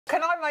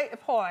Can I make the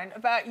point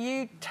about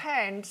you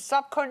tend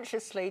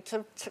subconsciously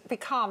to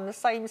become the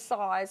same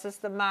size as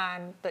the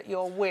man that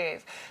you're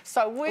with?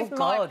 So with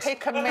my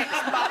pick and mix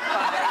buffet,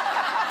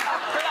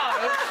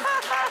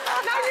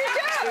 no, you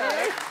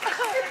do.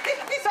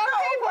 Some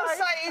people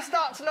say you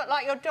start to look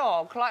like your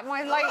dog. Like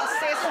my late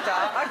sister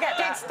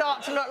did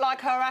start to look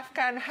like her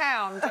Afghan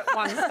hound at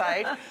one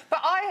stage. But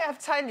I have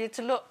tended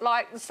to look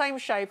like the same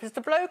shape as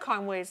the bloke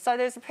I'm with. So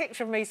there's a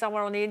picture of me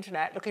somewhere on the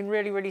internet looking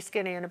really, really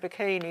skinny in a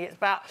bikini. It's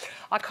about,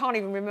 I can't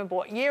even remember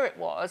what year it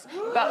was,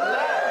 but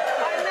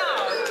I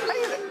know.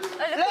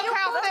 Look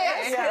how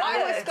thin.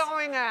 I was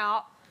going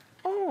out.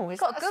 Oh, it's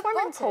got a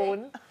swimming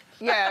pool.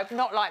 Yeah,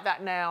 not like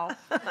that now.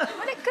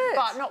 Wasn't it good?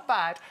 But not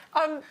bad.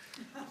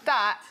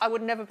 That, I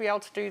would never be able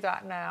to do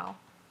that now.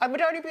 I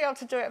would only be able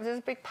to do it if there's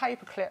a big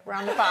paper clip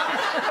round the back.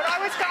 But I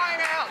was going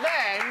out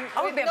then...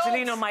 I wouldn't be able to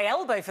lean on my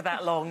elbow for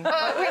that long.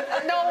 With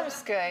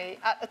Normski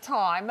at the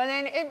time. And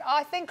then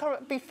I think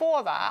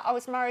before that, I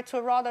was married to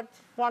a rather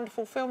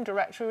wonderful film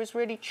director who was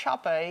really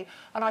chubby,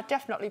 and I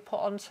definitely put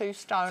on 2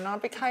 stone, and I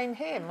became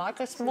him. I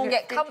just morphed... You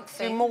get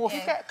comfy. You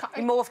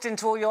morphed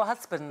into all your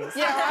husbands.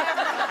 Yeah, and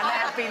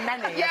there have been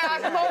many. Yeah,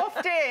 I've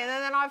morphed in,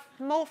 and then I've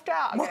morphed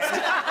out again.